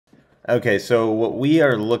Okay, so what we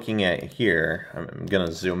are looking at here, I'm going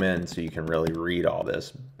to zoom in so you can really read all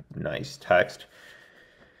this nice text,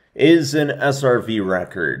 is an SRV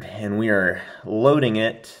record, and we are loading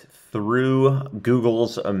it through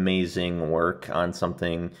Google's amazing work on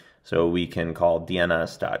something so we can call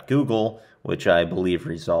dns.google, which I believe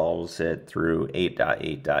resolves it through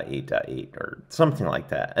 8.8.8.8 or something like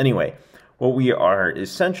that. Anyway, what we are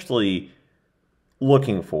essentially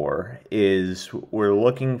looking for is we're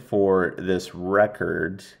looking for this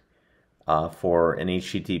record for an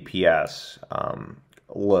HTTPS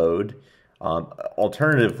load.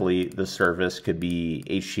 Alternatively, the service could be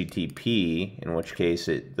HTTP, in which case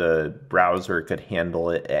the browser could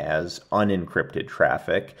handle it as unencrypted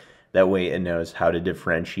traffic. That way it knows how to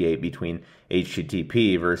differentiate between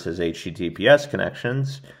HTTP versus HTTPS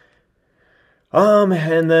connections.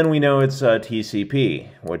 And then we know it's TCP,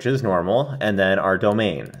 which is normal, and then our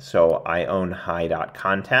domain. So I own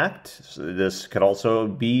hi.contact. So this could also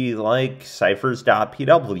be like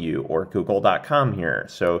ciphers.pw or google.com here.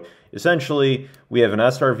 So essentially, we have an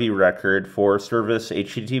SRV record for service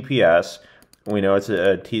HTTPS. We know it's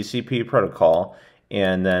a TCP protocol,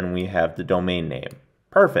 and then we have the domain name.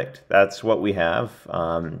 Perfect. That's what we have.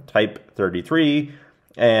 Type 33.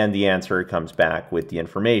 And the answer comes back with the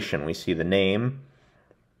information. We see the name,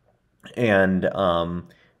 and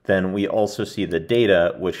then we also see the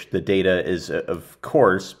data, which the data is, of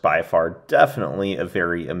course, by far, definitely a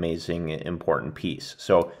very amazing, important piece.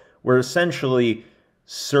 So we're essentially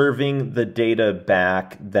serving the data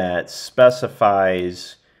back that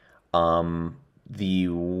specifies the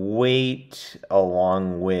weight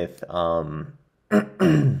along with, oh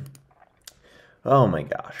my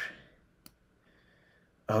gosh.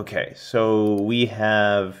 Okay, so we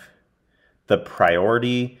have the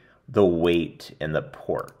priority, the weight, and the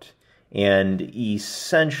port. And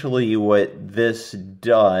essentially what this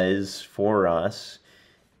does for us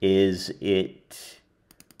is it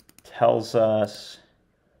tells us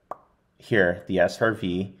here, the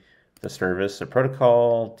SRV, the service, the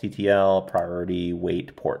protocol, TTL, priority,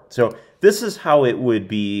 weight, port. So this is how it would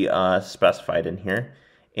be specified in here.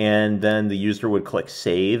 And then the user would click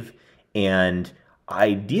save, and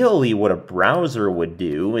ideally, what a browser would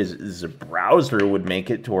do is a browser would make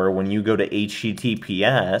it to where when you go to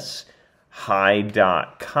HTTPS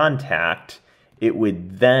hi.contact, it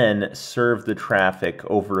would then serve the traffic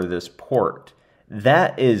over this port.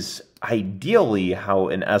 That is ideally how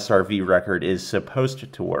an SRV record is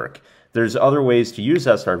supposed to work. There's other ways to use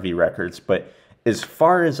SRV records, but as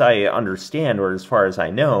far as I understand, or as far as I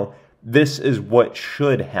know, this is what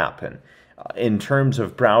should happen. In terms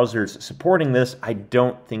of browsers supporting this, I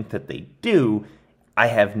don't think that they do. I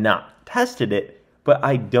have not tested it, but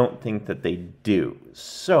I don't think that they do.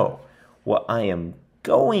 So what I am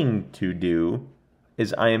going to do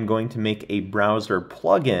is I am going to make a browser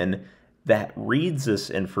plugin that reads this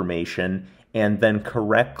information and then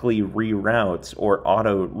correctly reroutes or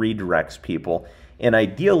auto redirects people. And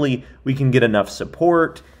ideally, we can get enough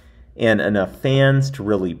support and enough fans to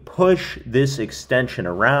really push this extension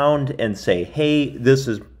around and say, hey, this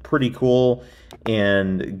is pretty cool,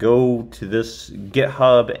 and go to this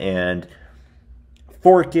GitHub and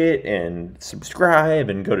fork it and subscribe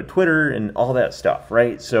and go to Twitter and all that stuff,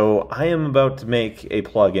 right? So I am about to make a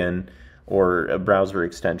plugin, or a browser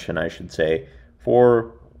extension, I should say,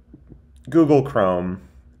 for Google Chrome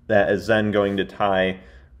that is then going to tie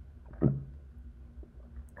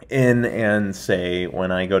in and say,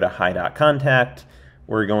 when I go to hi.contact,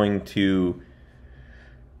 we're going to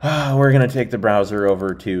take the browser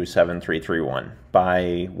over to 7331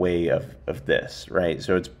 by way of this, right?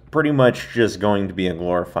 So it's pretty much just going to be a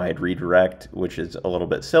glorified redirect, which is a little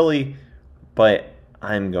bit silly, but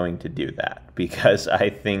I'm going to do that because I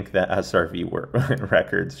think that SRV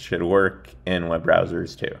records should work in web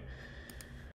browsers too.